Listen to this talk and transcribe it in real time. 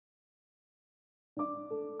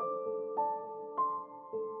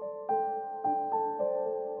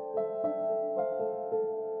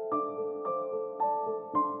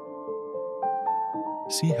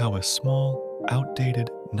see how a small, outdated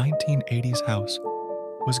 1980s house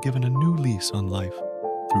was given a new lease on life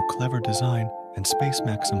through clever design and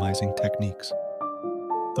space-maximizing techniques.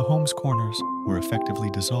 The home's corners were effectively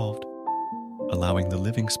dissolved, allowing the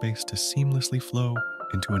living space to seamlessly flow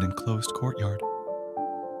into an enclosed courtyard,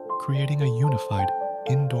 creating a unified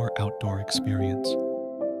indoor-outdoor experience.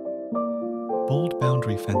 Bold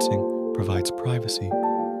boundary fencing provides privacy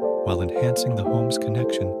while enhancing the home's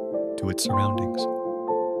connection to its surroundings.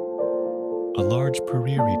 A large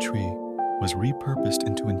Puriri tree was repurposed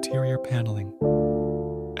into interior paneling,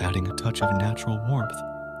 adding a touch of natural warmth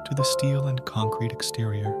to the steel and concrete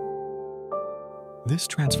exterior. This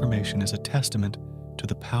transformation is a testament to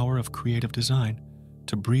the power of creative design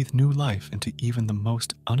to breathe new life into even the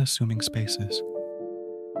most unassuming spaces.